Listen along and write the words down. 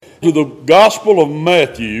To the Gospel of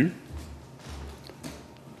Matthew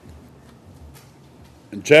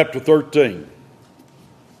in chapter 13.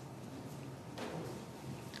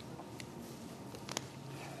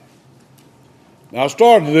 Now, I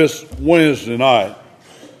started this Wednesday night.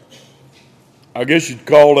 I guess you'd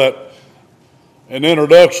call that an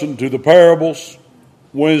introduction to the parables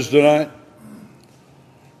Wednesday night.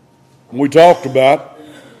 We talked about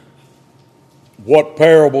what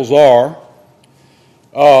parables are.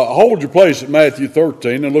 Hold your place at Matthew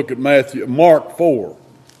 13 and look at Mark 4.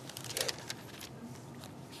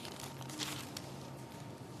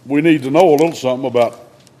 We need to know a little something about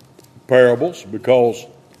parables because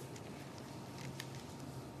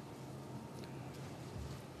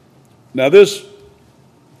now this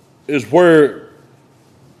is where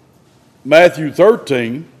Matthew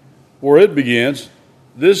 13, where it begins,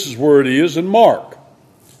 this is where it is in Mark.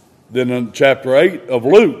 Then in chapter 8 of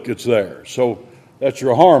Luke, it's there. So that's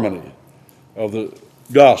your harmony of the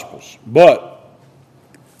Gospels. But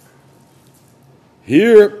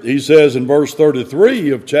here he says in verse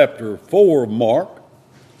 33 of chapter 4 of Mark,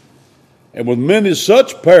 "And with many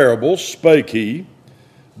such parables spake he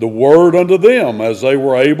the word unto them, as they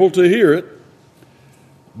were able to hear it.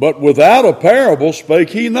 But without a parable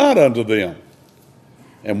spake he not unto them.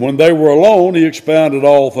 And when they were alone, he expounded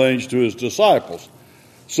all things to his disciples."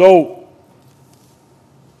 So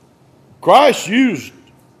Christ used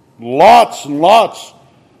lots and lots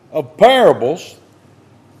of parables,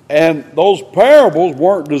 and those parables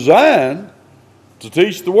weren't designed to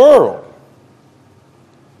teach the world.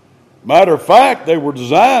 Matter of fact, they were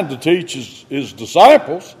designed to teach his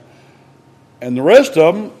disciples, and the rest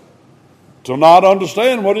of them to not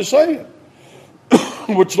understand what he's saying,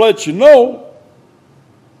 which lets you know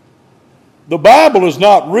the Bible is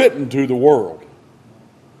not written to the world.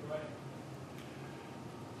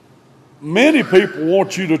 Many people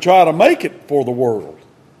want you to try to make it for the world.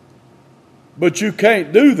 But you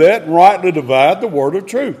can't do that and rightly divide the word of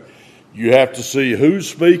truth. You have to see who's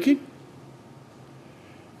speaking.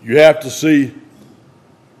 You have to see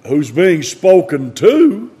who's being spoken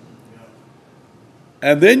to.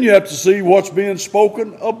 And then you have to see what's being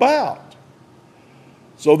spoken about.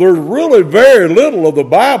 So there's really very little of the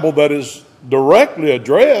Bible that is directly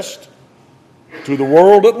addressed to the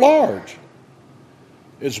world at large.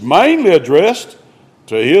 It's mainly addressed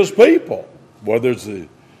to his people, whether it's the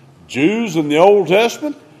Jews in the Old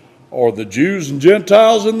Testament or the Jews and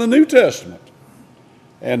Gentiles in the New Testament,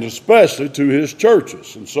 and especially to his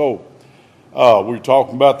churches. And so we're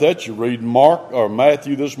talking about that. You're reading Mark or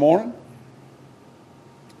Matthew this morning.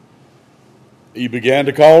 He began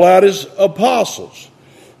to call out his apostles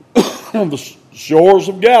on the shores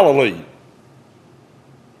of Galilee.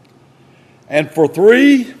 And for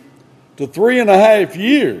 3 to 3.5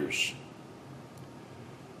 years,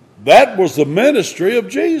 that was the ministry of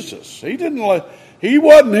Jesus. He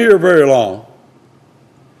wasn't here very long.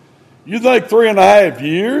 You think 3.5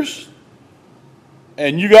 years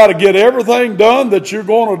and you got to get everything done that you're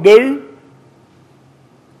going to do?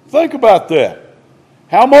 Think about that.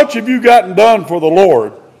 How much have you gotten done for the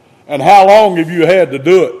Lord, and how long have you had to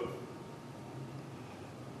do it?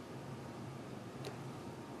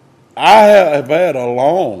 I have had a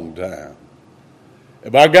long time.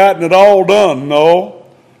 Have I gotten it all done? No.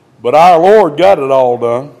 But our Lord got it all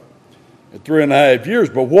done in 3.5 years.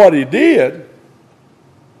 But what he did,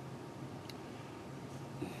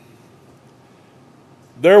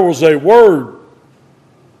 there was a word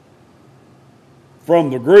from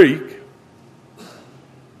the Greek.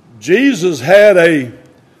 Jesus had a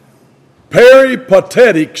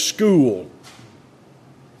peripatetic school.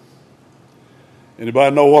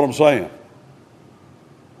 Anybody know what I'm saying?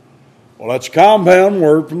 Well, that's a compound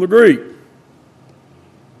word from the Greek.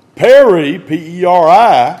 Peri,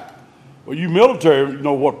 P-E-R-I, well, you military, you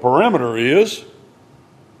know what perimeter is.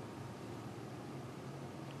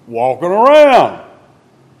 Walking around.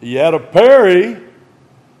 He had a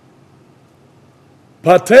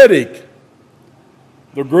peripatetic.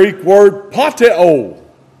 The Greek word pateo.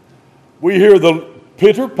 We hear the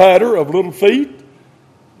pitter-patter of little feet.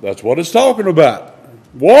 That's what it's talking about.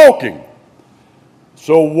 Walking.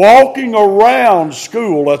 So walking around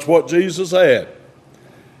school, that's what Jesus had.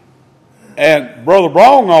 And Brother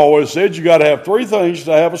Brong always said you got to have 3 things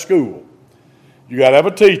to have a school. You got to have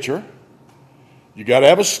a teacher, you got to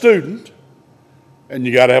have a student, and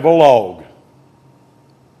you got to have a log.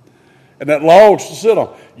 And that log's to sit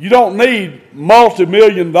on. You don't need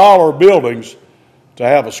multi-million-dollar buildings to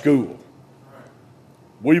have a school.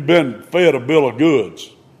 We've been fed a bill of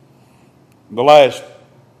goods in the last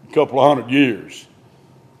couple of 100 years.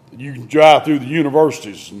 You can drive through the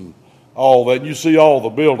universities and all that. You see all the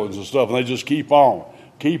buildings and stuff, and they just keep on,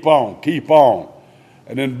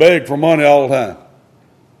 and then beg for money all the time.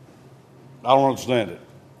 I don't understand it.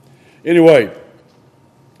 Anyway,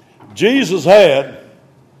 Jesus had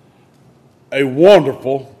a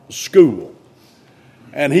wonderful school,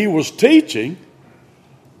 and he was teaching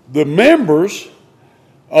the members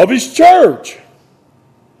of his church.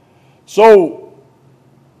 So,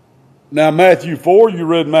 now Matthew 4, you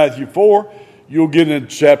read Matthew 4, you'll get into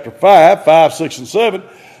chapter 5, 6, and 7.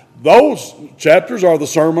 Those chapters are the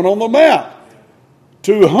Sermon on the Mount.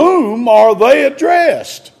 To whom are they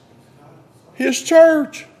addressed? His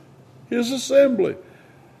church, his assembly.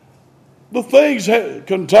 The things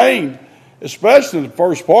contained, especially in the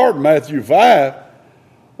first part of Matthew 5,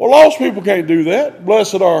 well, lost people can't do that.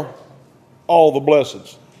 Blessed are all the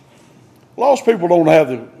blessings. Lost people don't have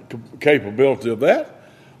the capability of that.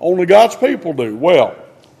 Only God's people do. Well,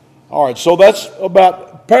 all right, so that's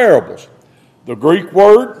about parables. The Greek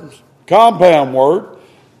word, compound word,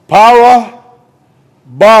 parabolo,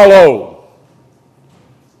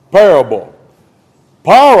 parable.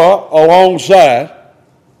 Para, alongside.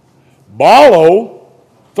 Balo,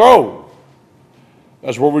 throw.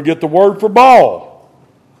 That's where we get the word for ball.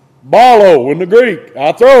 Balo in the Greek,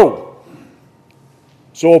 I throw.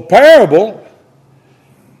 So a parable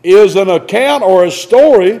is an account or a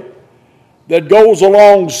story that goes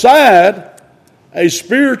alongside a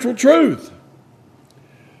spiritual truth.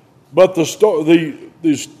 But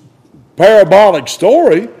this parabolic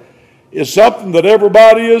story is something that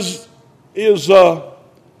everybody is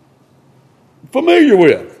familiar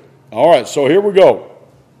with. All right, so here we go.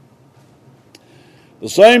 The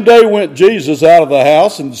same day went Jesus out of the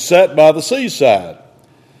house and sat by the seaside.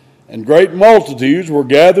 And great multitudes were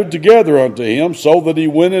gathered together unto him, so that he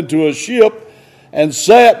went into a ship and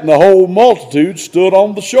sat, and the whole multitude stood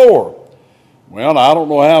on the shore. Well, I don't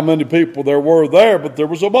know how many people there were there, but there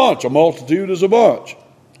was a bunch. A multitude is a bunch.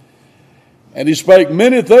 And he spake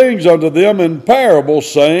many things unto them in parables,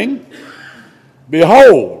 saying,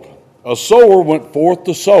 Behold, a sower went forth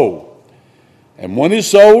to sow. And when he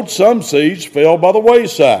sowed, some seeds fell by the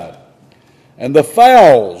wayside. And the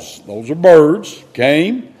fowls, those are birds,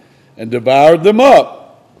 came and devoured them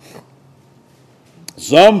up.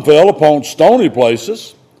 Some fell upon stony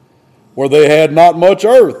places, where they had not much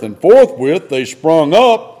earth, and forthwith they sprung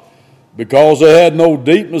up, because they had no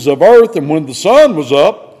deepness of earth, and when the sun was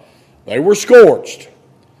up, they were scorched.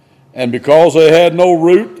 And because they had no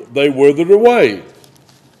root, they withered away.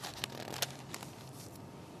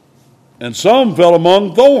 And some fell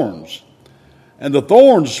among thorns, and the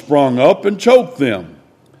thorns sprung up and choked them.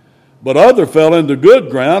 But other fell into good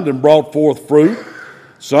ground and brought forth fruit,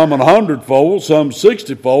 some 100-fold, some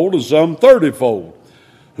 60-fold, and some 30-fold.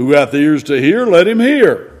 Who hath ears to hear, let him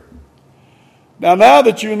hear. Now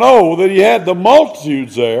that you know that he had the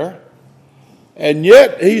multitudes there, and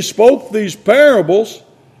yet he spoke these parables,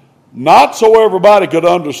 not so everybody could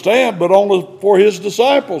understand, but only for his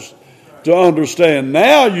disciples to understand.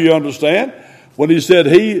 Now you understand when he said,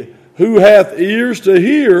 He who hath ears to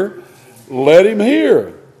hear, let him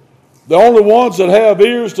hear. The only ones that have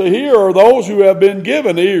ears to hear are those who have been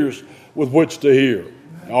given ears with which to hear.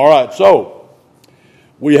 All right, so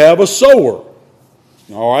we have a sower.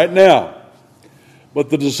 All right, now. But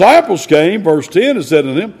the disciples came, verse 10, and said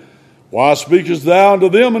unto him, Why speakest thou unto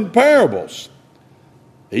them in parables?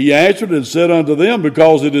 He answered and said unto them,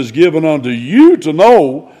 Because it is given unto you to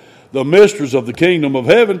know the mysteries of the kingdom of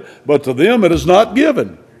heaven, but to them it is not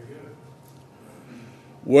given.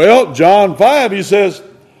 Well, John 5, he says,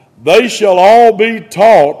 They shall all be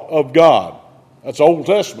taught of God. That's Old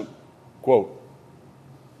Testament quote.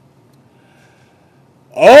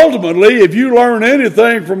 Ultimately, if you learn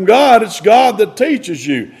anything from God, it's God that teaches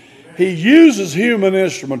you. He uses human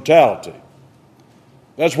instrumentality.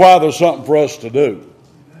 That's why there's something for us to do.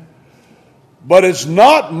 But it's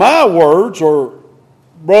not my words or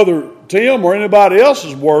Brother Tim or anybody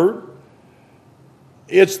else's word.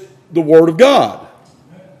 It's the Word of God.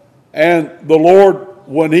 And the Lord,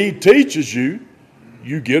 when He teaches you,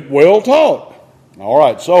 you get well taught. All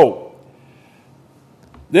right, so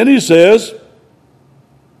then He says,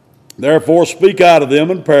 Therefore speak out of them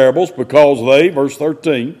in parables, because they, verse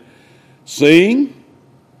 13, seeing,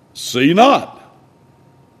 see not.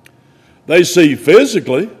 They see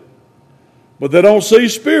physically, but they don't see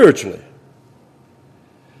spiritually.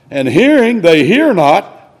 And hearing, they hear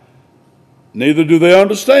not, neither do they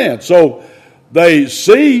understand. So they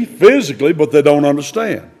see physically, but they don't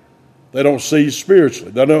understand. They don't see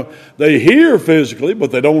spiritually. They hear physically,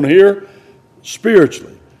 but they don't hear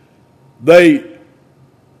spiritually. They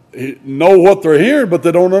know what they're hearing, but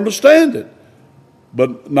they don't understand it.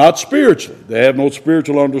 but not spiritually. They have no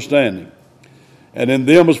spiritual understanding. And in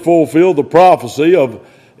them is fulfilled the prophecy of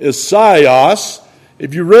Esaias.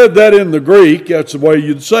 If you read that in the Greek, that's the way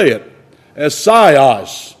you'd say it.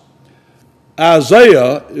 Esaias.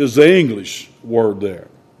 Isaiah is the English word there.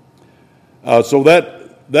 So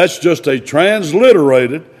that's just a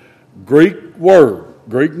transliterated Greek word,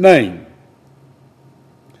 Greek name.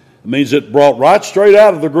 It means it brought right straight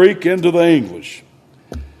out of the Greek into the English.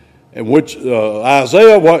 And which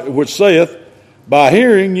Isaiah, which saith, by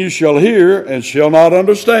hearing you shall hear and shall not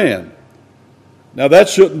understand. Now that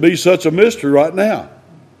shouldn't be such a mystery right now.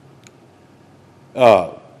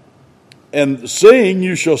 And seeing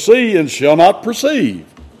you shall see and shall not perceive.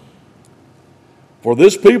 For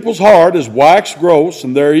this people's heart is waxed gross,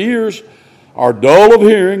 and their ears are dull of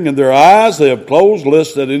hearing, and their eyes they have closed,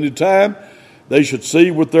 lest at any time they should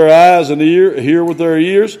see with their eyes and hear with their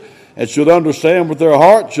ears, and should understand with their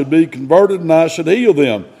heart, should be converted, and I should heal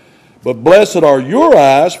them. But blessed are your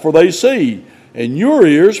eyes, for they see, and your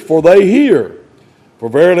ears, for they hear. For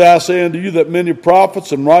verily I say unto you that many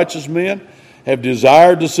prophets and righteous men have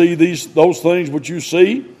desired to see those things which you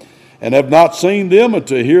see, and have not seen them, and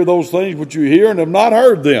to hear those things which you hear, and have not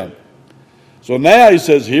heard them. So now he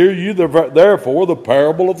says, hear you therefore the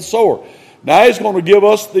parable of the sower. Now he's going to give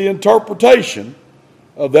us the interpretation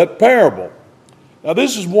of that parable. Now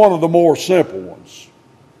this is one of the more simple ones.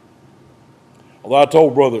 Although I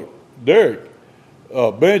told Brother Derek,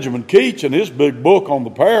 Benjamin Keach in his big book on the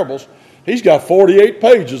parables, he's got 48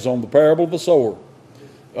 pages on the parable of the sower.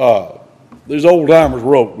 These old timers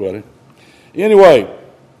wrote, buddy. Anyway,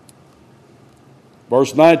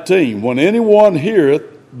 verse 19, when anyone heareth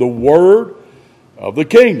the word of the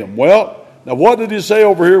kingdom. Well, now what did he say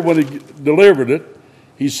over here when he delivered it?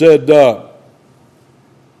 He said, the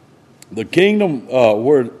kingdom,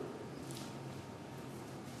 where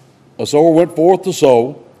a sower went forth to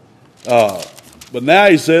sow. But now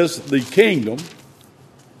he says the kingdom,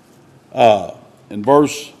 in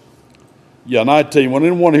verse 19, when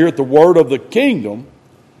anyone heareth the word of the kingdom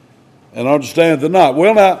and understandeth it not.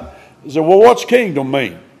 Well, now, you say, well, what's kingdom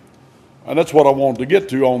mean? And that's what I wanted to get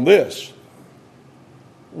to on this.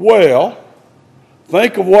 Well,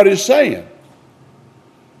 think of what he's saying.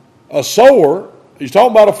 A sower, he's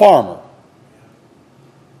talking about a farmer.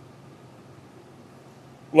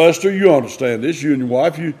 Lester, you understand this. You and your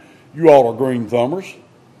wife, you all are green thumbers.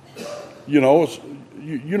 You know,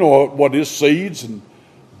 you know what is seeds and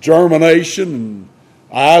germination, and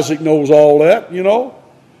Isaac knows all that, you know.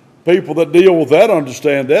 People that deal with that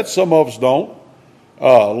understand that. Some of us don't.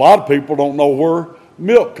 A lot of people don't know where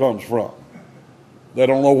milk comes from. They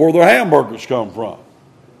don't know where their hamburgers come from.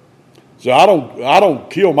 So I don't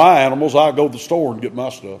kill my animals. I go to the store and get my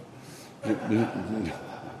stuff.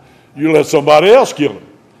 You let somebody else kill them.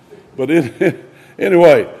 But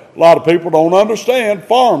anyway, a lot of people don't understand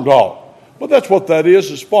farm talk. But that's what that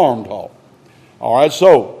is farm talk. All right,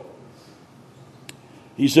 so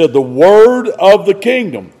he said the word of the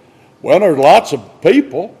kingdom. Well, there's lots of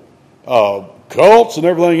people, cults and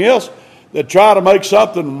everything else, that try to make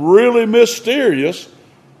something really mysterious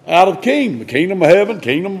out of the kingdom of heaven,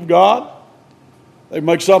 kingdom of God. They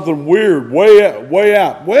make something weird, way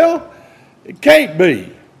out. Well, it can't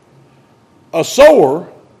be. A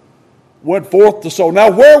sower went forth to sow. Now,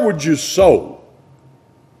 where would you sow?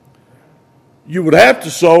 You would have to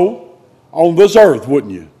sow on this earth,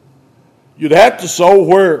 wouldn't you? You'd have to sow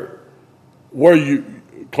where you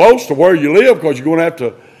close to where you live, because you're going to have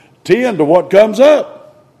to tend to what comes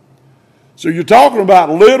up. So you're talking about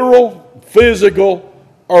literal, physical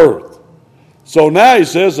earth. So now he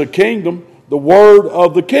says the kingdom, the word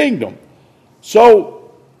of the kingdom.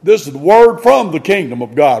 So this is the word from the kingdom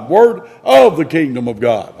of God, word of the kingdom of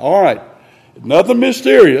God. All right. Nothing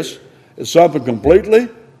mysterious. It's something completely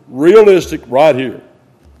realistic right here.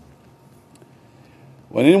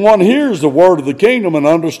 When anyone hears the word of the kingdom and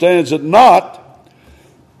understands it not,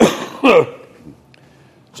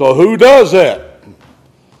 so who does that?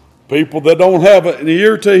 People that don't have an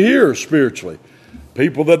ear to hear spiritually.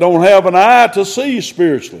 People that don't have an eye to see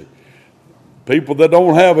spiritually. People that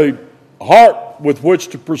don't have a heart with which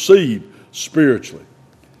to perceive spiritually.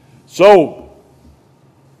 So,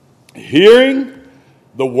 hearing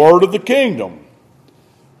the word of the kingdom.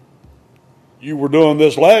 You were doing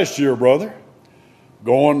this last year, brother.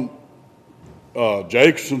 Going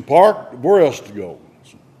Jacobson Park, where else to go?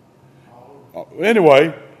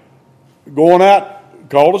 Anyway, going out,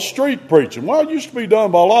 called it street preaching. Well, it used to be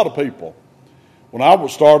done by a lot of people. When I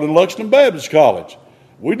was starting in Lexington Baptist College,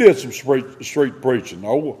 we did some street preaching.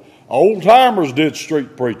 Old timers did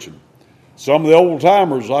street preaching. Some of the old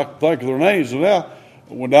timers, I can think of their names now,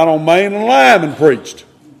 Went down on Main and Lime and preached.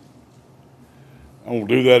 I don't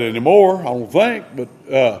do that anymore, I don't think. But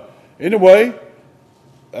anyway,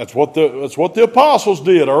 that's what the apostles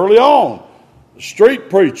did early on. Street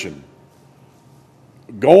preaching.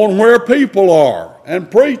 Going where people are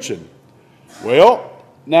and preaching. Well,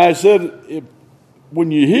 now he said,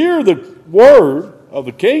 when you hear the word of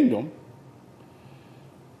the kingdom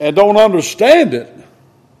and don't understand it,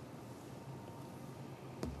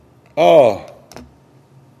 I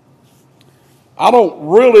don't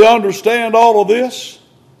really understand all of this.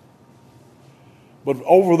 But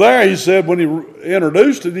over there, he said, when he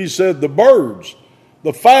introduced it, he said, the birds,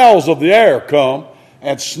 the fowls of the air come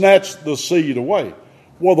and snatch the seed away.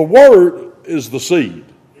 Well, the word is the seed.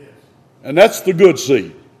 And that's the good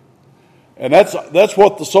seed. And that's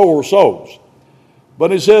what the sower sows.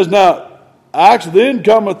 But he says, now, actually then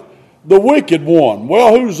cometh the wicked one.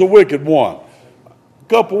 Well, who's the wicked one? A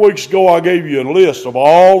couple of weeks ago, I gave you a list of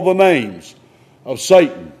all the names of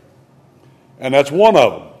Satan. And that's one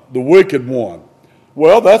of them, the wicked one.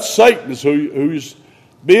 Well, that's Satan who's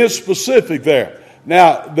being specific there.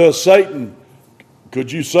 Now, does Satan,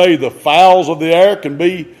 could you say the fowls of the air can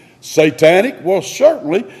be satanic? Well,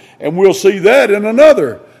 certainly. And we'll see that in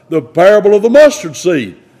the parable of the mustard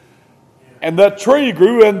seed. And that tree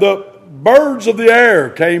grew and the birds of the air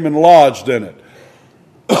came and lodged in it.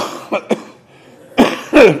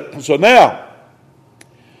 So now,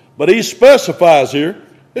 but he specifies here,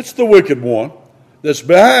 it's the wicked one that's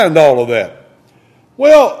behind all of that.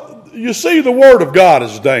 Well, you see, the Word of God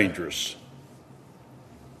is dangerous.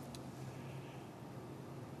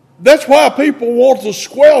 That's why people want to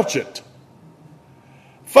squelch it.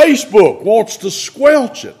 Facebook wants to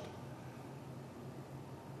squelch it.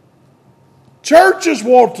 Churches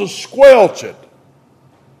want to squelch it.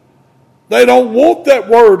 They don't want that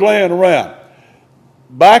word laying around.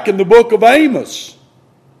 Back in the book of Amos,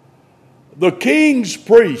 the king's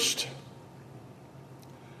priest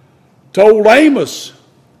told Amos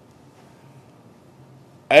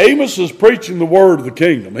is preaching the word of the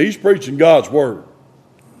kingdom. He's preaching God's word.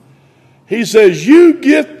 He says, you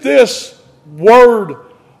get this word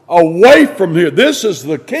away from here. This is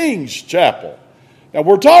the king's chapel. Now,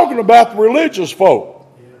 we're talking about the religious folk.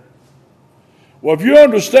 Well, if you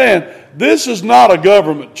understand, this is not a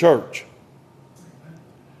government church.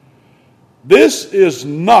 This is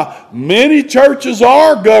not. Many churches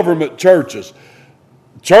are government churches.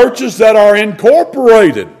 Churches that are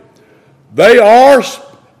incorporated. They are,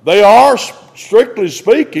 strictly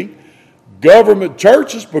speaking, government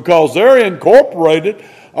churches because they're incorporated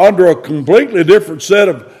under a completely different set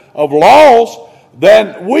of laws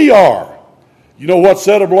than we are. You know what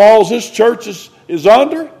set of laws this church is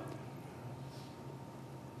under?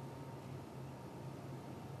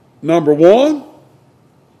 Number 1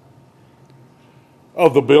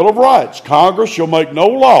 of the Bill of Rights. Congress shall make no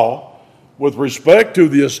law with respect to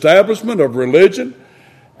the establishment of religion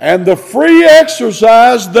and the free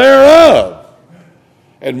exercise thereof.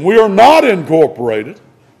 And we are not incorporated.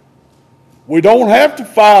 We don't have to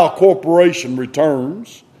file corporation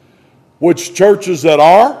returns, which churches that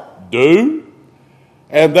are do.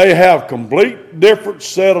 And they have complete different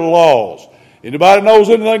set of laws. Anybody knows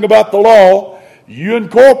anything about the law, you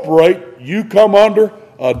incorporate, you come under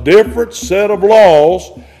a different set of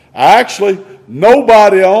laws. Actually,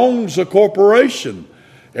 nobody owns a corporation.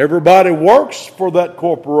 Everybody works for that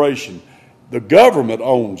corporation. The government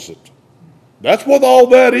owns it. That's what all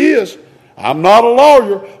that is. I'm not a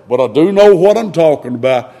lawyer, but I do know what I'm talking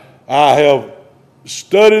about. I have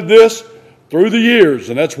studied this through the years,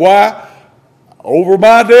 and that's why over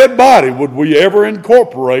my dead body would we ever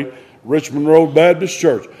incorporate Richmond Road Baptist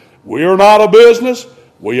Church. We are not a business.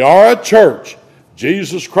 We are a church.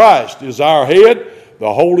 Jesus Christ is our head.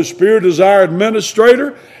 The Holy Spirit is our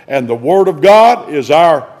administrator. And the Word of God is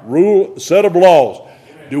our set of laws.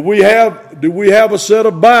 Do we have a set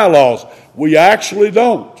of bylaws? We actually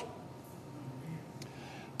don't.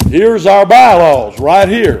 Here's our bylaws right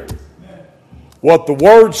here. What the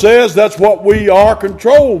Word says, that's what we are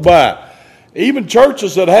controlled by. Even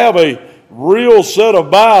churches that have a real set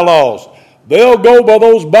of bylaws, they'll go by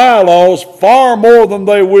those bylaws far more than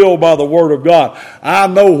they will by the Word of God. I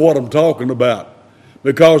know what I'm talking about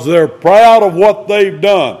because they're proud of what they've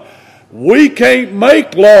done. We can't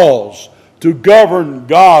make laws to govern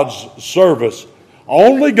God's service.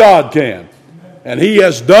 Only God can. And He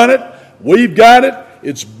has done it. We've got it.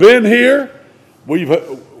 It's been here.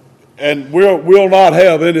 And we'll not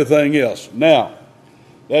have anything else. Now,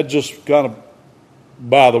 that just kind of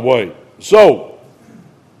by the way. So,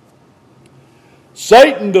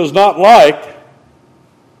 Satan does not like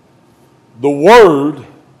the word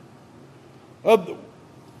of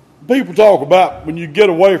people talk about when you get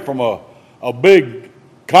away from a big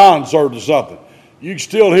concert or something, you can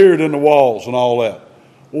still hear it in the walls and all that.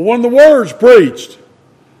 Well, when the word's preached,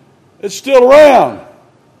 it's still around.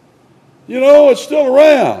 It's still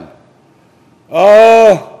around.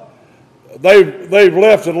 They've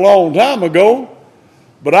left it a long time ago,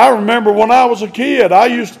 but I remember when I was a kid,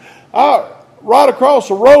 right across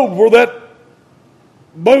the road where that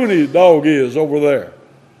Booney dog is over there.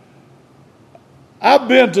 I've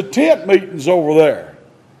been to tent meetings over there.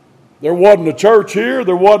 There wasn't a church here.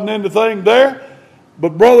 There wasn't anything there.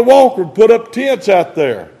 But Brother Walker put up tents out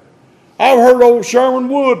there. I've heard old Sherman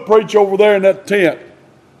Wood preach over there in that tent.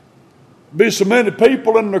 Be so many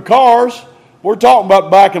people in their cars. We're talking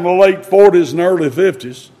about back in the late 40s and early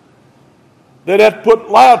 50s. They'd have to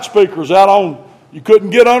put loudspeakers out on. You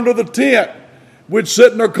couldn't get under the tent. We'd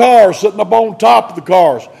sit in their cars, sitting up on top of the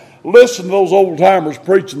cars, listen to those old timers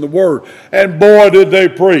preaching the word. And boy, did they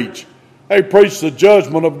preach. They preached the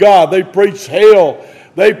judgment of God. They preached hell.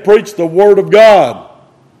 They preached the word of God.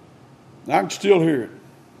 I can still hear it.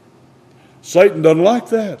 Satan doesn't like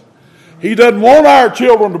that. He doesn't want our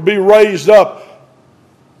children to be raised up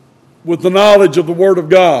with the knowledge of the word of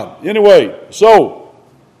God. Anyway, so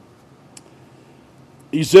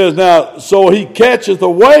he says, now, so he catcheth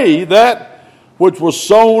away that which was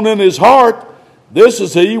sown in his heart. This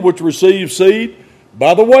is he which receives seed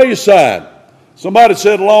by the wayside. Somebody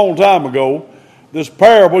said a long time ago, this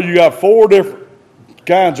parable, you got 4 different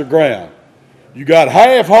kinds of ground. You got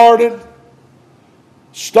half-hearted,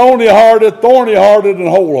 stony-hearted, thorny-hearted, and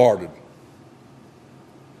whole-hearted.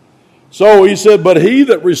 So he said, but he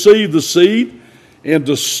that received the seed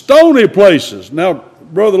into stony places. Now,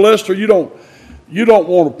 Brother Lester, you don't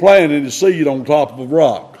want to plant any seed on top of a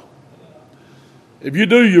rock. If you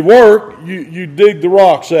do your work, you dig the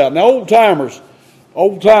rocks out. Now,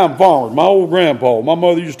 old-time farmers, my old grandpa, my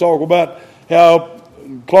mother used to talk about how up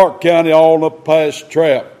in Clark County, all up past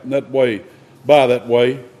Trap, that way, by that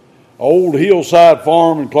way. Old hillside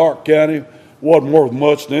farm in Clark County wasn't worth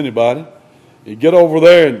much to anybody. He'd get over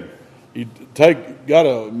there and he'd got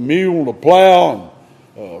a mule and a plow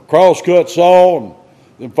and a crosscut saw, and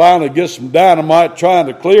then finally get some dynamite trying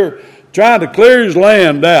to clear his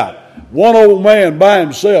land out. One old man by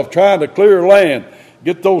himself trying to clear land,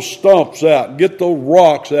 get those stumps out, get those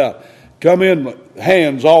rocks out, come in,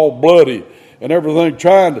 hands all bloody and everything,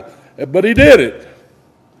 but he did it.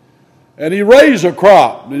 And he raised a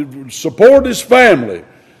crop, he supported his family,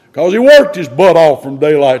 because he worked his butt off from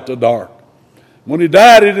daylight to dark. When he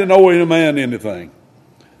died, he didn't owe any man anything.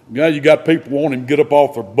 Now you got people wanting to get up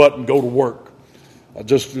off their butt and go to work.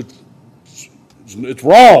 It's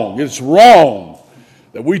wrong. It's wrong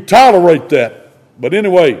that we tolerate that. But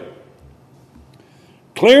anyway,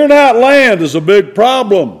 clearing out land is a big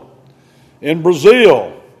problem. In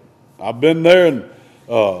Brazil, I've been there, and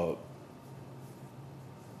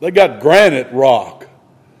they got granite rock.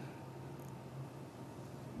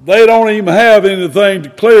 They don't even have anything to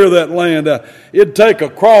clear that land out. It'd take a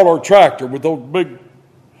crawler tractor with those big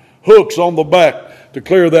hooks on the back to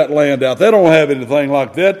clear that land out. They don't have anything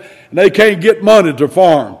like that, and they can't get money to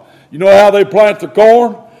farm. You know how they plant the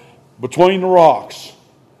corn? Between the rocks.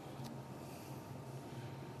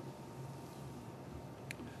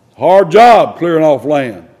 Hard job clearing off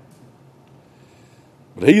land.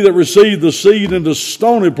 But he that received the seed into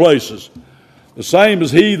stony places, the same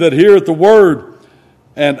as he that heareth the word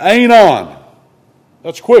and ain't on.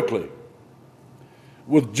 That's quickly.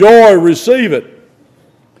 With joy receive it.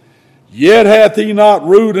 Yet hath he not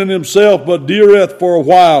root in himself, but deareth for a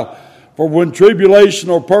while. For when tribulation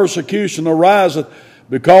or persecution ariseth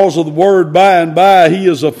because of the word, by and by he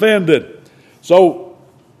is offended. So,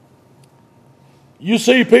 you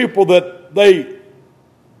see people that they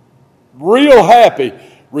real happy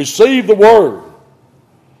receive the word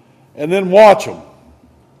and then watch them.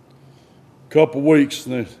 A couple weeks,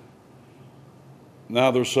 and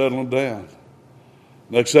now they're settling down.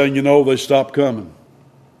 Next thing you know, they stop coming.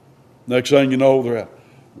 Next thing you know, they're out.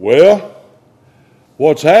 Well,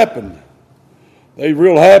 what's happened? They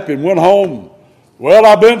real happy and went home. Well,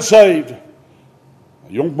 I've been saved.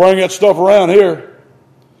 You don't bring that stuff around here.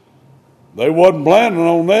 They wasn't planning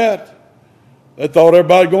on that. They thought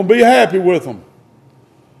everybody going to be happy with them.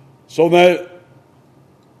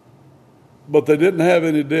 But they didn't have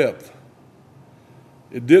any depth.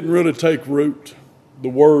 It didn't really take root. The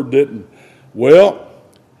word didn't. Well,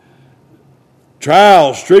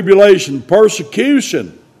 trials, tribulation,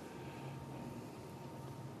 persecution.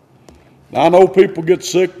 Now, I know people get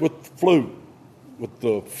sick with the flu, with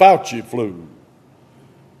the Fauci flu,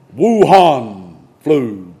 Wuhan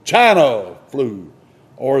flu, China flu,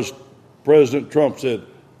 or as President Trump said,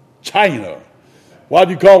 China. Why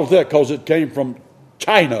do you call it that? Because it came from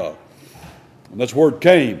China. And that's where it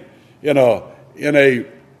came. In a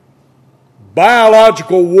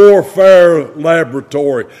biological warfare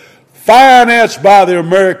laboratory financed by the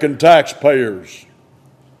American taxpayers.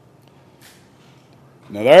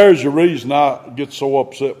 Now there's the reason I get so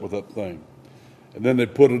upset with that thing. And then they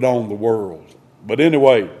put it on the world. But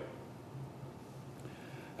anyway,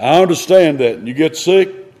 I understand that. And you get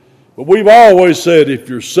sick. But we've always said if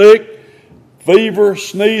you're sick, fever,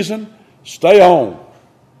 sneezing, stay home.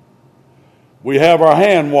 We have our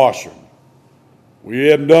hand washer. We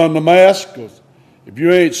haven't done the mask. If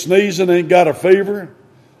you ain't sneezing, ain't got a fever,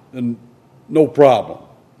 then no problem.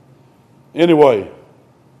 Anyway,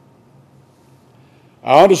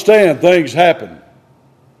 I understand things happen.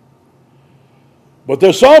 But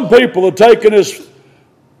there's some people that are taking this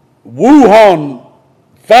Wuhan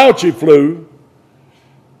Fauci flu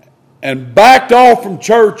and backed off from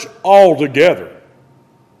church altogether.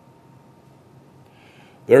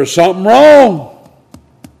 There's something wrong.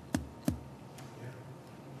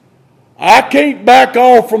 I can't back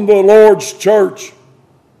off from the Lord's church.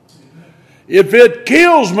 If it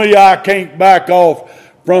kills me, I can't back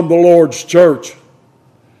off from the Lord's church.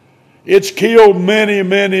 It's killed many,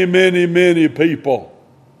 many, many, many people.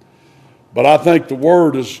 But I think the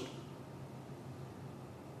word is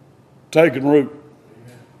taking root.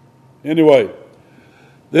 Anyway,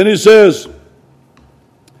 then he says,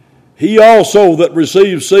 he also that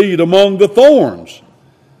receives seed among the thorns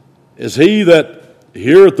is he that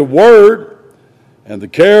heareth the word, and the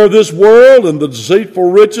care of this world and the deceitful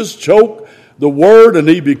riches choke the word, and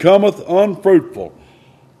he becometh unfruitful.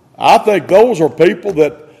 I think those are people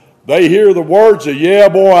that they hear the word, say, yeah,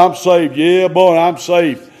 boy, I'm saved. Yeah, boy, I'm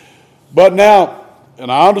saved. But now,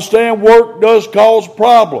 and I understand work does cause a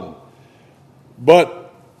problem,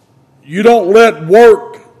 but you don't let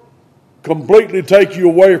work completely take you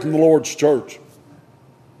away from the Lord's church.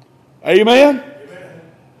 Amen?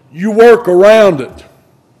 You work around it.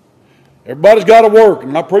 Everybody's got to work,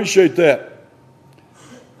 and I appreciate that.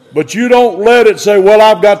 But you don't let it say, well,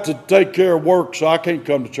 I've got to take care of work, so I can't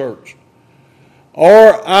come to church.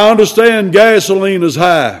 Or, I understand gasoline is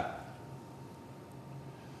high.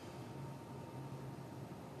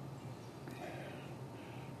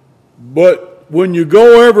 But when you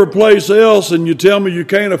go every place else and you tell me you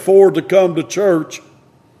can't afford to come to church,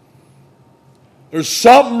 there's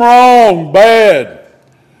something wrong, bad,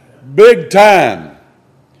 big time.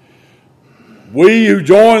 We who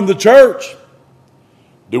join the church,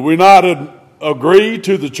 do we not agree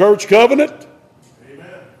to the church covenant? Amen.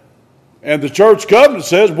 And the church covenant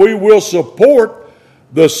says we will support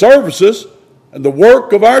the services and the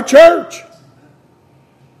work of our church.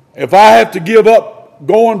 If I have to give up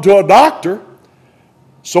going to a doctor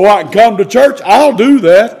so I can come to church, I'll do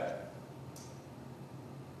that.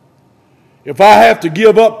 If I have to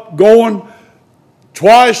give up going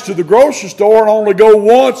twice to the grocery store and only go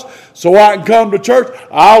once so I can come to church,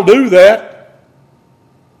 I'll do that.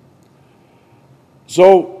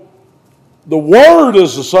 So the word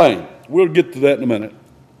is the same. We'll get to that in a minute.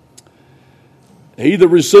 He that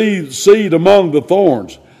received seed among the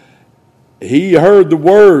thorns, he heard the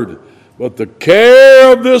word, but the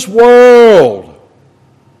care of this world,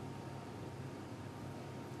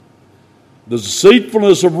 the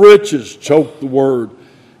deceitfulness of riches choke the word,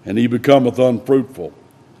 and he becometh unfruitful.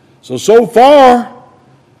 So far,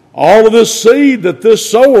 all of this seed that this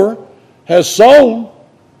sower has sown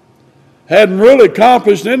hadn't really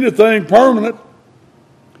accomplished anything permanent.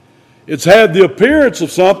 It's had the appearance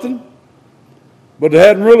of something, but it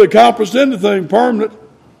hadn't really accomplished anything permanent.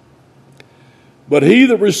 But he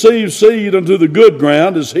that receives seed unto the good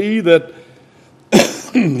ground is he that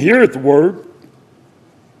heareth the word,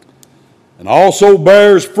 and also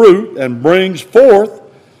bears fruit and brings forth,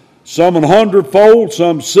 some 100-fold,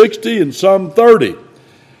 some 60, and some 30.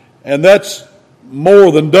 And that's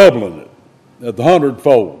more than doubling it at the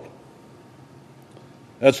 100-fold.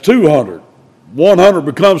 That's 200. 100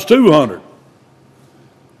 becomes 200.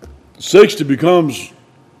 60 becomes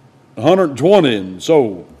 120, and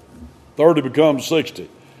so 30 becomes 60.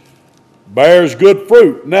 Bears good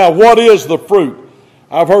fruit. Now, what is the fruit?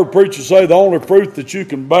 I've heard preachers say the only fruit that you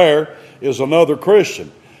can bear is another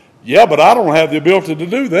Christian. Yeah, but I don't have the ability to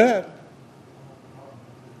do that.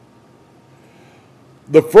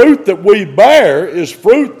 The fruit that we bear is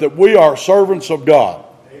fruit that we are servants of God.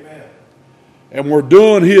 Amen. And we're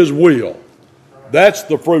doing His will. That's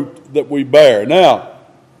the fruit that we bear. Now,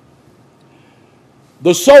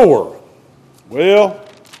 the sower. Well,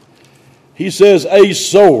 he says a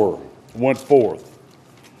sower went forth.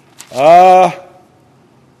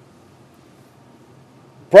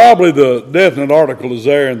 Probably the definite article is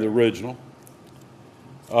there in the original.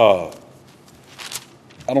 I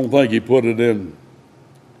don't think he put it in.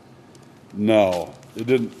 No, it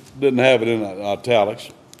didn't have it in italics.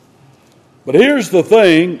 But here's the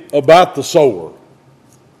thing about the sower,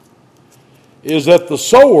 is that the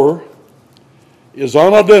sower is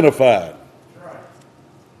unidentified.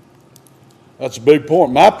 That's a big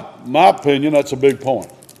point. My opinion, that's a big point.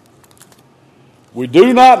 We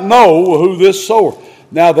do not know who this sower.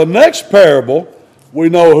 Now, the next parable, we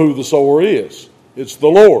know who the sower is. It's the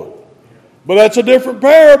Lord. But that's a different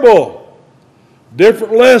parable,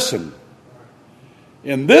 different lesson.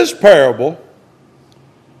 In this parable,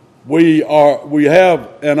 we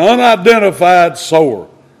have an unidentified sower.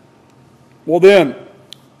 Well then,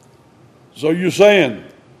 so you're saying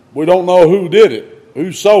we don't know who did it,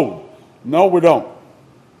 who sowed? No, we don't.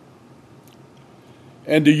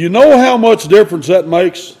 And do you know how much difference that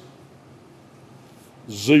makes?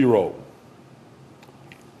 Zero.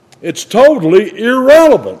 It's totally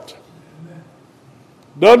irrelevant.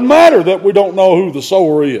 Doesn't matter that we don't know who the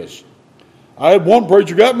sower is. I had one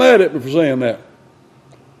preacher got mad at me for saying that.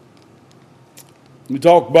 We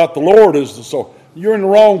talked about the Lord as the sower. You're in the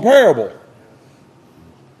wrong parable.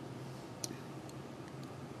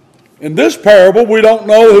 In this parable, we don't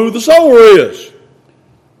know who the sower is.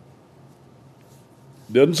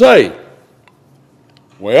 Didn't say.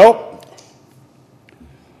 Well,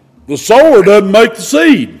 the sower doesn't make the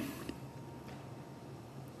seed.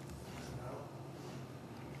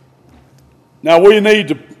 Now we need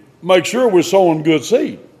to make sure we're sowing good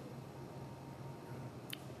seed.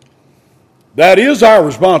 That is our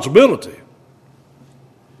responsibility.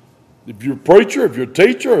 If you're a preacher, if you're a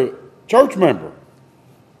teacher, a church member,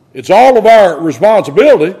 it's all of our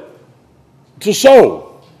responsibility to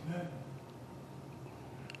sow.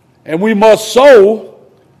 And we must sow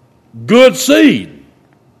good seed.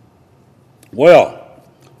 Well,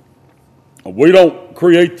 we don't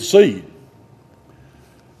create the seed.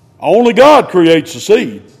 Only God creates the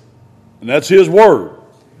seed, and that's His Word.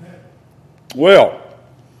 Well,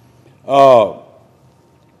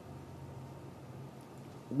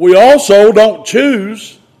 we also don't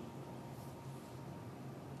choose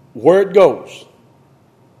where it goes.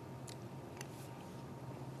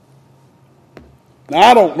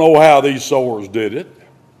 Now, I don't know how these sowers did it.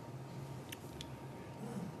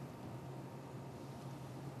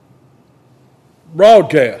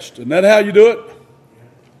 Broadcast, isn't that how you do it?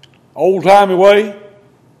 Old-timey way?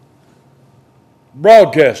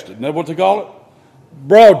 Broadcast it, isn't that what they call it?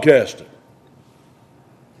 Broadcast it.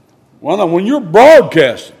 Well, now, when you're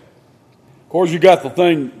broadcasting, of course, you got the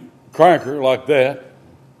thing cranker like that,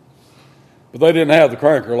 but they didn't have the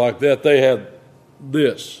cranker like that. They had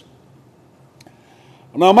this.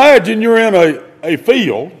 Now, imagine you're in a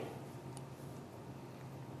field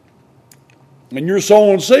and you're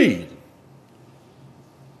sowing seed.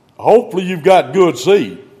 Hopefully, you've got good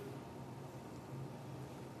seed.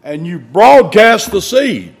 And you broadcast the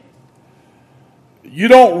seed. You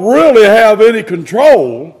don't really have any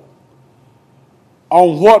control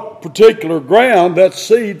on what particular ground that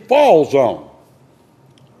seed falls on.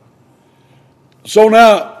 So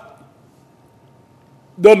now,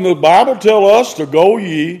 doesn't the Bible tell us to go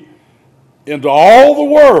ye into all the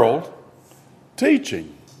world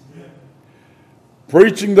teaching,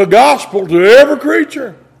 preaching the gospel to every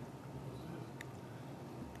creature?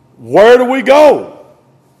 Where do we go?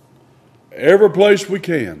 Every place we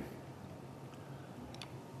can.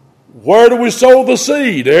 Where do we sow the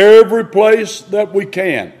seed? Every place that we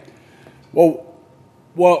can. Well,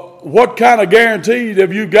 what kind of guarantee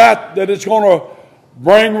have you got that it's going to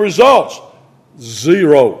bring results?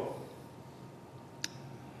 Zero.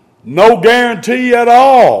 No guarantee at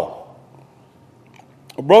all.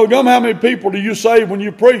 Brother Gum, how many people do you save when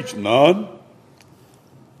you preach? None.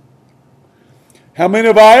 How many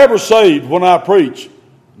have I ever saved when I preach?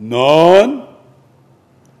 None.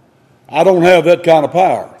 I don't have that kind of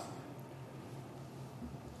power.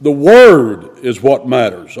 The Word is what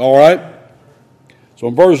matters, all right? So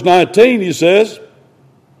in verse 19 he says,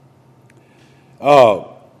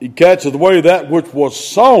 He catcheth away that which was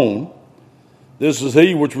sown. This is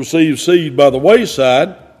he which receives seed by the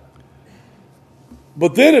wayside.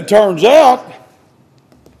 But then it turns out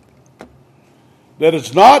that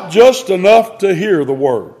it's not just enough to hear the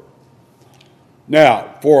Word.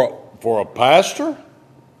 Now, for a pastor,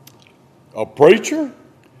 a preacher,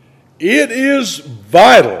 it is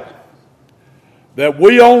vital that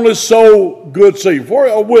we only sow good seed. For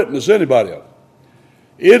a witness, anybody else,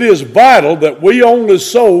 it is vital that we only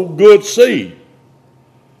sow good seed.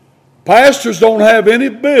 Pastors don't have any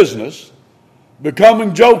business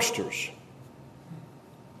becoming jokesters.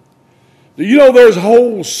 Do you know there's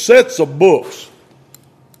whole sets of books,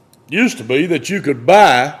 used to be, that you could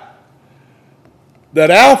buy that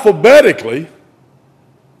alphabetically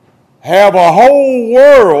have a whole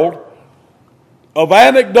world of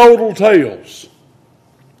anecdotal tales?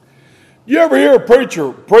 You ever hear a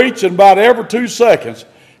preacher preach, and about every 2 seconds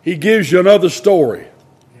he gives you another story?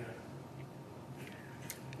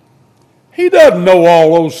 He doesn't know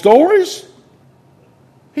all those stories.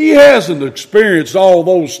 He hasn't experienced all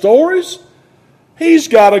those stories. He's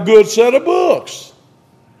got a good set of books,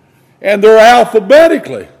 and they're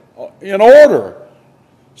alphabetically in order.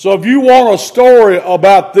 So if you want a story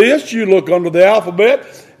about this, you look under the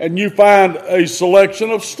alphabet and you find a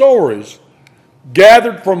selection of stories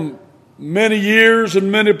gathered from many years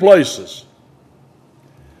and many places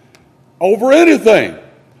over anything.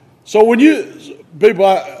 So when people,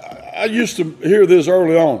 I used to hear this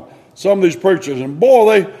early on, some of these preachers, and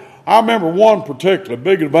boy, I remember one particular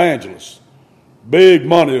big evangelist, big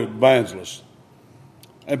money evangelist,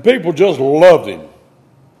 and people just loved him.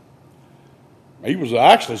 He was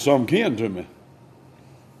actually some kin to me.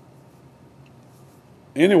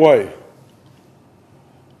 Anyway,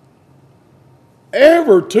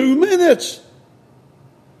 every 2 minutes,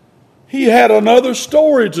 he had another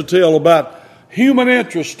story to tell about human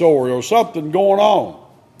interest story or something going on.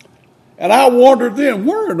 And I wondered then,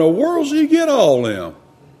 where in the world does he get all them?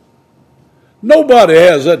 Nobody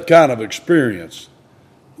has that kind of experience.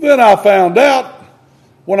 Then I found out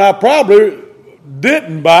when I probably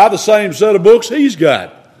didn't buy the same set of books he's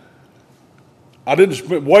got. I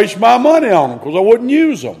didn't waste my money on them because I wouldn't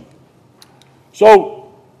use them.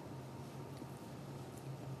 So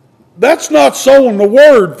that's not sowing the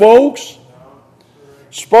word, folks.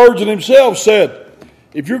 Spurgeon himself said,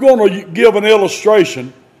 if you're going to give an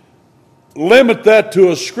illustration, limit that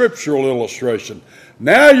to a scriptural illustration.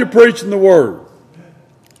 Now you're preaching the word.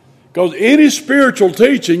 Because any spiritual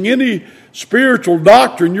teaching, any spiritual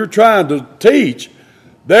doctrine you're trying to teach,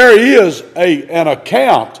 there is an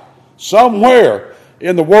account somewhere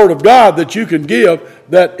in the Word of God that you can give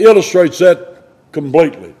that illustrates that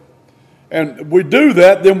completely. And we do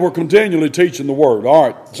that, then we're continually teaching the Word. All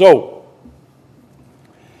right, so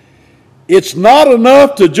it's not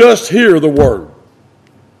enough to just hear the Word.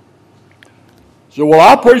 So, well,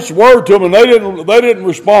 I preached the Word to them and they didn't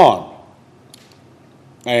respond.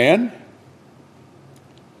 And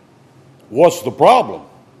what's the problem?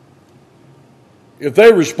 If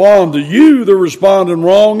they respond to you, they're responding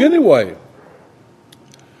wrong anyway.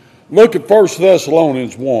 Look at 1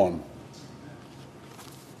 Thessalonians 1.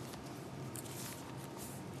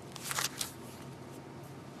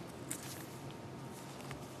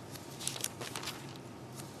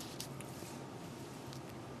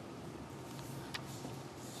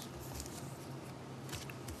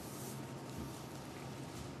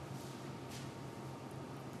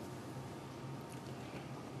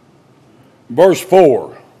 Verse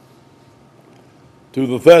 4, to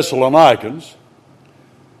the Thessalonians.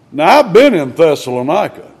 Now, I've been in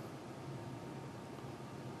Thessalonica.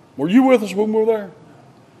 Were you with us when we were there?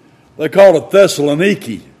 They call it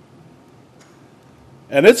Thessaloniki.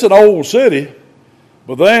 And it's an old city,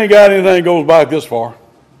 but they ain't got anything that goes back this far.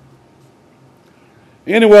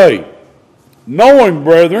 Anyway, knowing,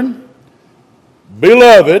 brethren,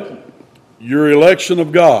 beloved, your election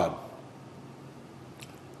of God.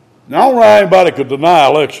 Now, I don't know how anybody could deny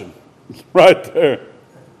election. Right there.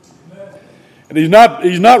 And he's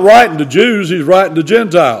not writing to Jews, he's writing to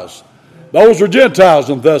Gentiles. Those are Gentiles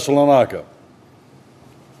in Thessalonica.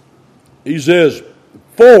 He says,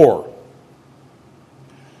 for.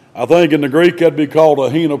 I think in the Greek that'd be called a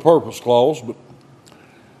hina purpose clause. But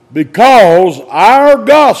because our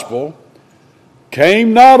gospel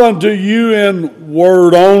came not unto you in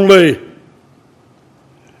word only,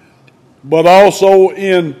 but also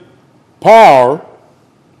in power,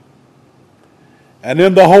 and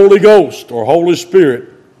in the Holy Ghost, or Holy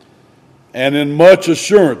Spirit, and in much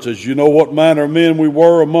assurance, as you know what manner of men we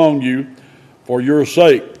were among you for your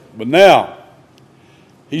sake. But now,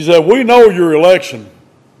 he said, we know your election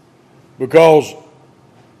because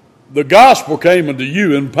the gospel came unto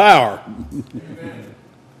you in power.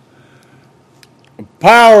 The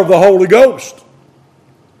power of the Holy Ghost.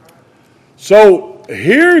 So,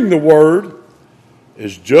 hearing the word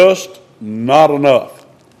is just not enough.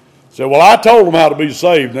 Say, well, I told them how to be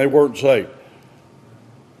saved and they weren't saved.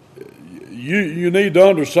 You need to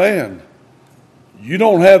understand, you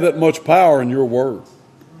don't have that much power in your word.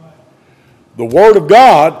 The word of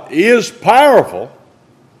God is powerful,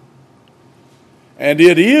 and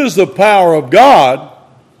it is the power of God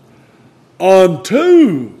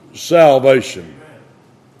unto salvation.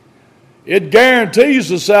 It guarantees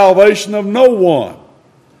the salvation of no one.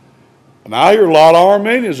 And I hear a lot of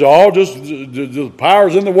Arminians, all just the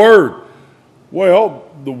power's in the Word. Well,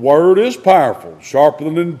 the Word is powerful, sharper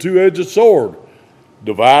than a two-edged sword,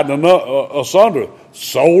 dividing asunder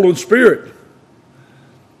soul and spirit.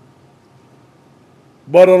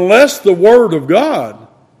 But unless the Word of God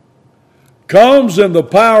comes in the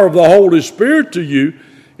power of the Holy Spirit to you,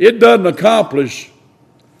 it doesn't accomplish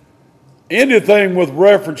anything with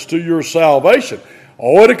reference to your salvation.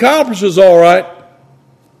 Oh, it accomplishes all right.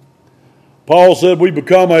 Paul said we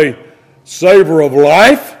become a savor of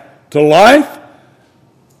life to life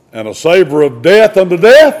and a savor of death unto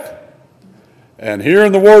death. And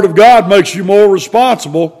hearing the Word of God makes you more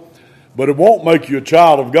responsible, but it won't make you a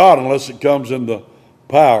child of God unless it comes in the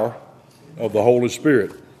power of the Holy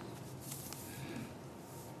Spirit.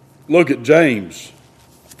 Look at James,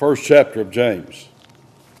 first chapter of James.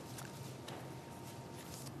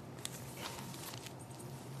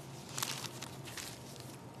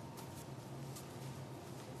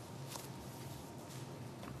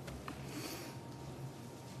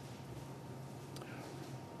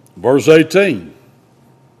 Verse 18,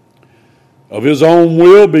 of his own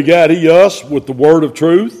will begat he us with the word of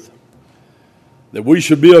truth, that we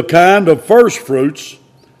should be a kind of first fruits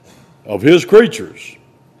of his creatures.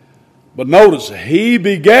 But notice, he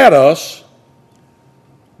begat us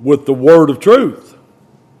with the word of truth.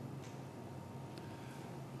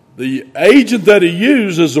 The agent that he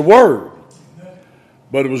used is the word,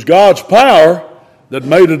 but it was God's power that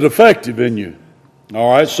made it effective in you.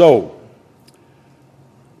 All right, so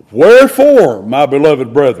wherefore, my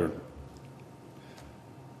beloved brethren,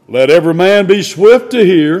 let every man be swift to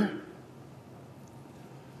hear,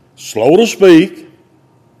 slow to speak,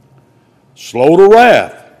 slow to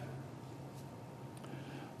wrath.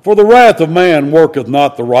 For the wrath of man worketh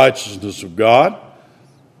not the righteousness of God.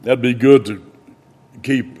 That'd be good to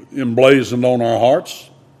keep emblazoned on our hearts.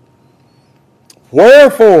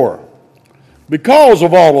 Wherefore, because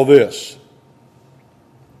of all of this,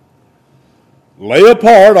 lay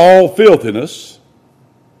apart all filthiness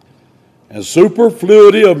and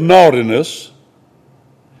superfluity of naughtiness,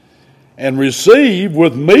 and receive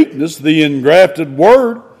with meekness the engrafted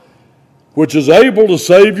word, which is able to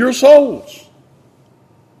save your souls.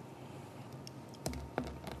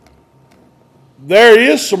 There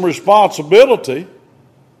is some responsibility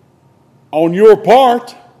on your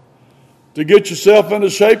part to get yourself into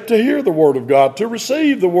shape to hear the Word of God, to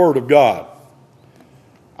receive the Word of God.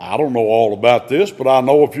 I don't know all about this, but I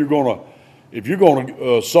know if you're going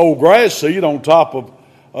to sow grass seed on top of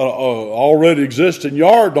already existing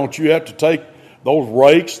yard, don't you have to take those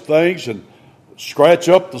rakes, things, and scratch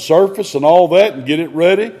up the surface and all that and get it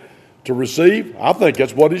ready to receive? I think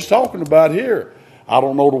that's what he's talking about here. I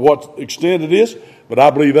don't know to what extent it is, but I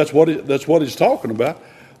believe that's what he's talking about,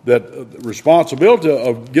 that responsibility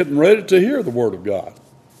of getting ready to hear the Word of God.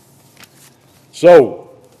 So,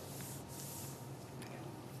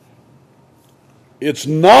 it's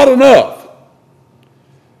not enough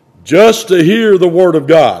just to hear the Word of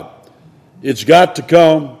God. It's got to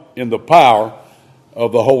come in the power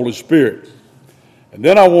of the Holy Spirit. And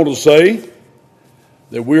then I want to say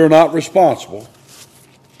that we are not responsible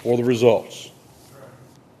for the results.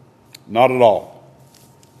 Not at all.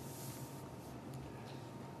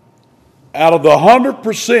 Out of the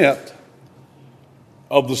 100%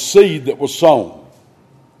 of the seed that was sown,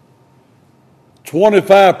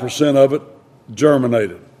 25% of it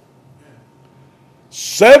germinated.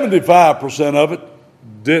 75% of it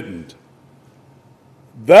didn't.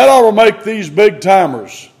 That ought to make these big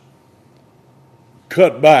timers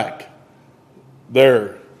cut back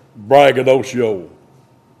their braggadocio.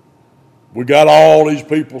 We got all these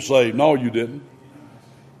people saved. No, you didn't.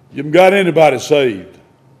 You haven't got anybody saved.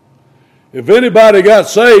 If anybody got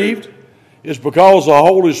saved, it's because the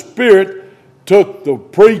Holy Spirit took the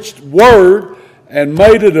preached word and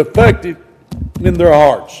made it effective in their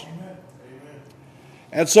hearts.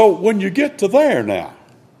 And so when you get to there now,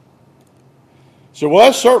 so well,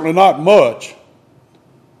 that's certainly not much.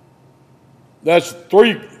 That's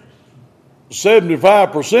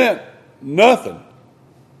 75%, nothing.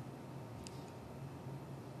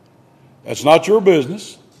 That's not your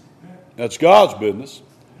business. That's God's business.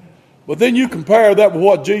 But then you compare that with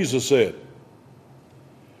what Jesus said.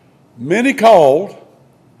 Many called,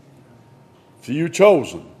 few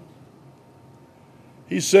chosen.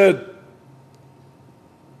 He said,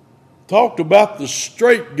 talked about the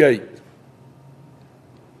straight gate,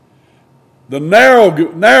 the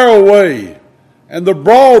narrow way, and the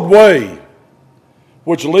broad way,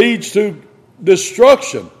 which leads to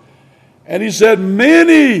destruction. And he said,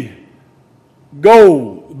 many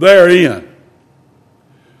go therein.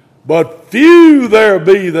 But few there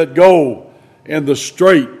be that go in the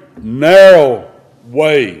straight, narrow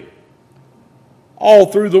way. All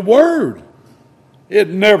through the Word, it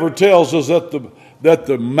never tells us that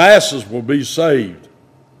the masses will be saved.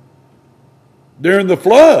 During the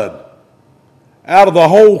flood, out of the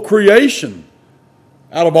whole creation,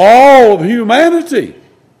 out of all of humanity,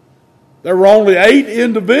 there were only 8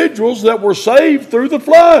 individuals that were saved through the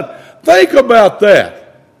flood. Think about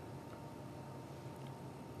that.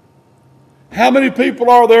 How many people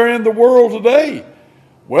are there in the world today?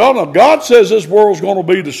 Well, now God says this world's going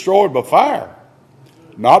to be destroyed by fire.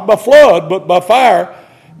 Not by flood, but by fire.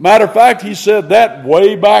 Matter of fact, he said that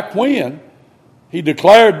way back when. He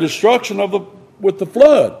declared destruction with the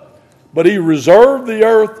flood. But he reserved the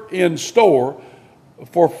earth in store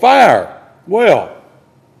for fire. Well,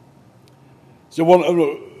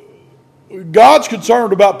 so God's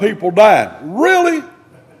concerned about people dying. Really?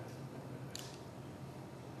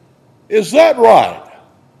 Is that right?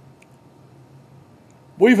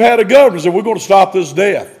 We've had a governor say, we're going to stop this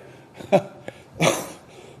death.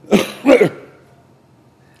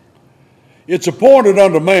 It's appointed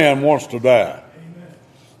unto man once to die.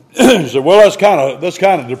 You say, well, that's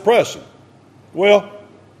kind of depressing. Well,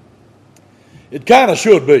 it kind of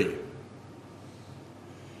should be.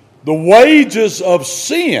 The wages of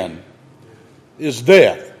sin is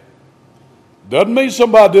death. Doesn't mean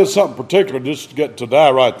somebody did something particular just to get to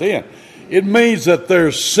die right then. It means that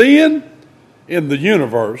there's sin in the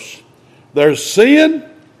universe. There's sin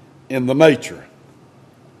in the nature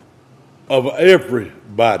of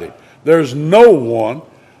everybody. There's no one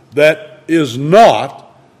that is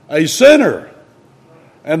not a sinner.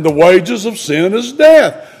 And the wages of sin is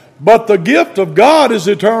death. But the gift of God is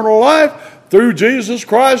eternal life through Jesus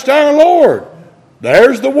Christ our Lord.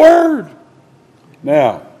 There's the word.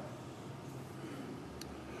 Now,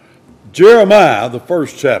 Jeremiah, the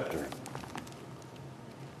 1st chapter.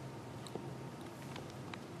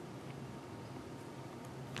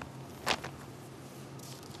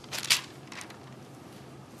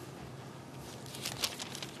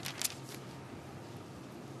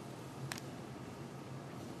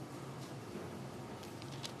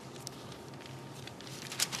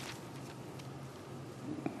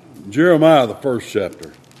 Jeremiah, the 1st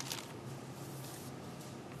chapter.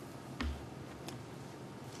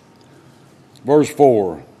 Verse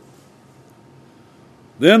 4.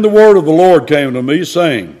 Then the word of the Lord came to me,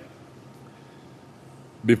 saying,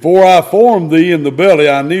 before I formed thee in the belly,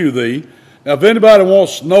 I knew thee. Now, if anybody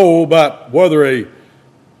wants to know about whether a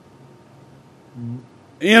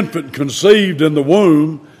infant conceived in the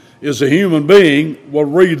womb is a human being, well,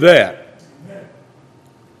 read that.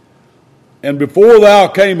 And before thou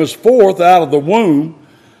camest forth out of the womb,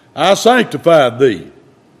 I sanctified thee.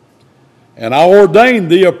 And I ordained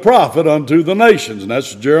thee a prophet unto the nations. And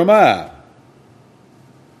that's Jeremiah.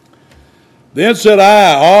 Then said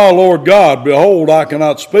I, O Lord God, behold, I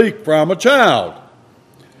cannot speak, for I am a child.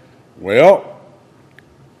 Well,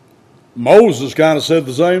 Moses kind of said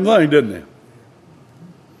the same thing, didn't he?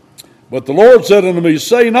 But the Lord said unto me,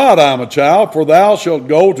 say not, I am a child, for thou shalt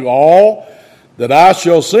go to all that I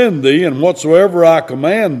shall send thee, and whatsoever I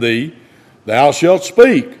command thee, thou shalt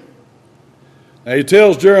speak. Now he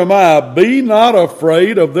tells Jeremiah, be not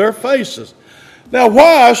afraid of their faces. Now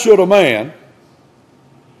why should a man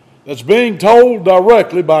that's being told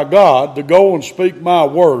directly by God to go and speak my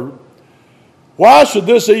word, why should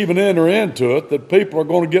this even enter into it that people are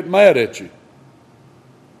going to get mad at you?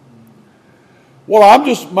 Well,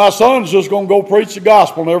 my son's just going to go preach the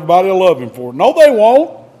gospel and everybody will love him for it. No, they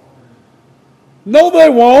won't. No, they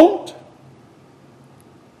won't.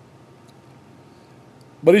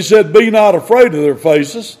 But he said, be not afraid of their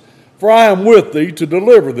faces, for I am with thee to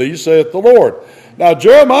deliver thee, saith the Lord. Now,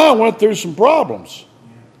 Jeremiah went through some problems.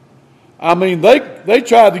 I mean, they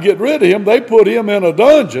tried to get rid of him. They put him in a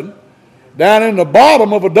dungeon, down in the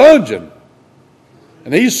bottom of a dungeon.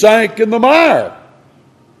 And he sank in the mire.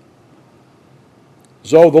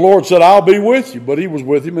 So the Lord said, I'll be with you. But he was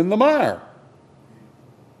with him in the mire.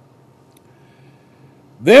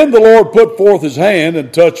 Then the Lord put forth his hand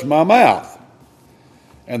and touched my mouth.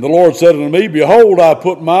 And the Lord said unto me, behold, I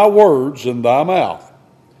put my words in thy mouth.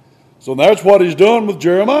 So that's what he's done with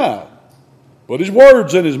Jeremiah. Put his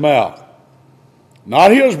words in his mouth.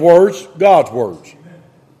 Not his words, God's words.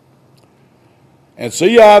 And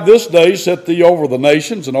see, I this day set thee over the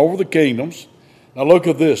nations and over the kingdoms. Now look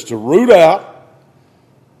at this. To root out,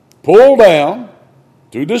 pull down,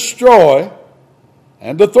 to destroy,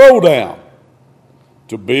 and to throw down.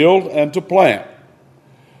 To build and to plant.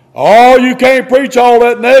 Oh, you can't preach all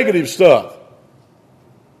that negative stuff.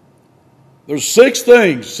 There's 6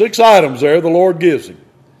 things, 6 items there the Lord gives him.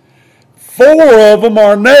 4 of them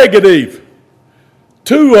are negative.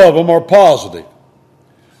 2 of them are positive.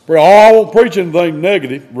 I won't preach anything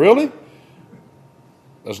negative. Really?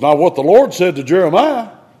 That's not what the Lord said to Jeremiah.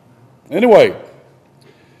 Anyway,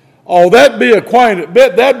 that'd be acquainted.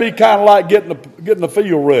 That'd be kind of like getting the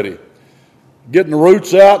field ready, getting the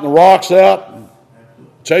roots out and the rocks out, and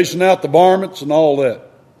chasing out the varmints and all that.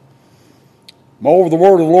 Moreover, the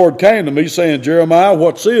word of the Lord came to me, saying, Jeremiah,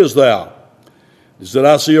 what seest thou? He said,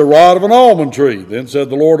 I see a rod of an almond tree. Then said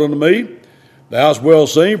the Lord unto me, Thou hast well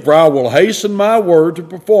seen, for I will hasten my word to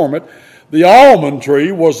perform it. The almond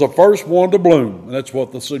tree was the first one to bloom. And that's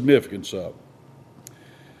what the significance of.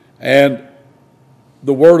 And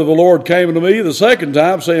the word of the Lord came unto me the second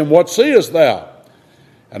time, saying, What seest thou?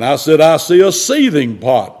 And I said, I see a seething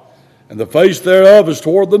pot, and the face thereof is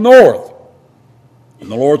toward the north. And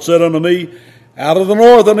the Lord said unto me, Out of the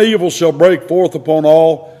north an evil shall break forth upon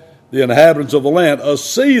all the inhabitants of the land. A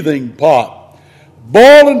seething pot.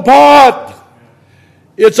 Boiling pot.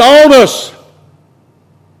 It's on us.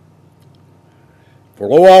 For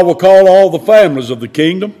lo, I will call all the families of the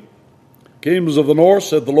kingdoms of the north,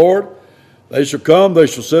 said the Lord. They shall come, they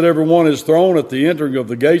shall set every one his throne at the entering of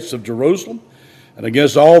the gates of Jerusalem, and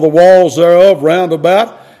against all the walls thereof round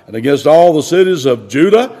about, and against all the cities of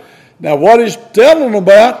Judah. Now what he's telling them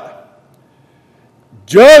about,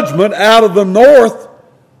 judgment out of the north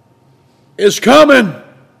is coming.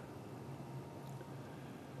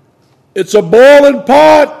 It's a boiling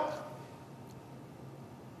pot.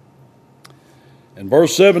 In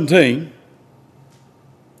verse 17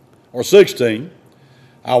 or 16,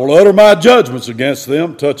 I will utter my judgments against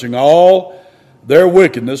them, touching all their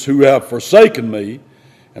wickedness, who have forsaken me,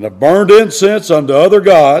 and have burned incense unto other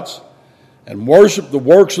gods, and worshipped the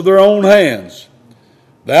works of their own hands.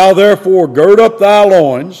 Thou therefore gird up thy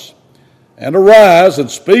loins, and arise,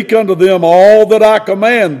 and speak unto them all that I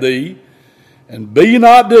command thee, and be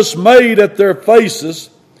not dismayed at their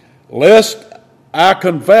faces, lest I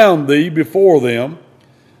confound thee before them.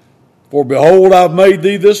 For behold, I've made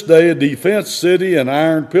thee this day a defense city, an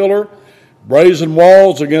iron pillar, brazen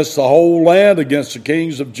walls against the whole land, against the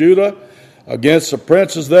kings of Judah, against the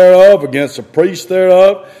princes thereof, against the priests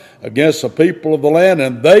thereof, against the people of the land,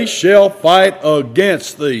 and they shall fight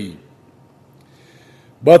against thee.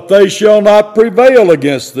 But they shall not prevail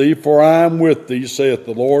against thee, for I am with thee, saith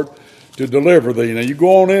the Lord, to deliver thee. Now you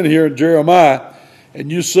go on in here in Jeremiah,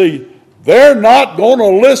 and you see they're not going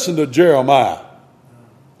to listen to Jeremiah.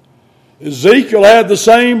 Ezekiel had the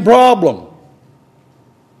same problem.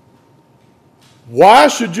 Why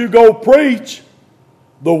should you go preach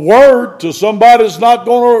the word to somebody that's not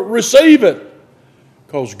going to receive it?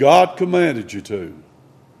 Because God commanded you to.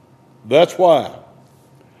 That's why.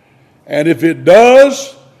 And if it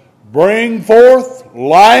does bring forth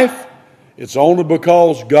life, it's only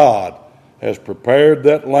because God has prepared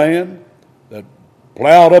that land, that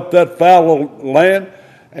plowed up that fallow land,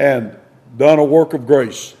 and done a work of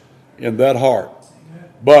grace in that heart.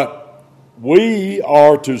 But we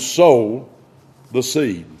are to sow the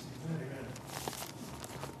seed.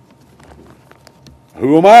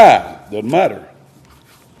 Who am I? Doesn't matter.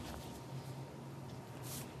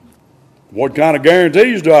 What kind of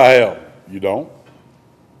guarantees do I have? You don't.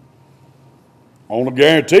 Only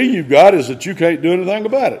guarantee you've got is that you can't do anything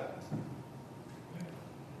about it.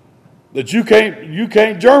 That you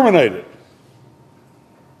can't germinate it.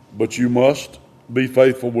 But you must be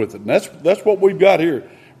faithful with it. And that's what we've got here at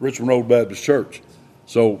Richmond Road Baptist Church.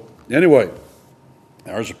 So anyway,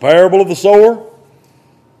 there's a parable of the sower.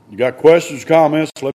 You got questions, comments?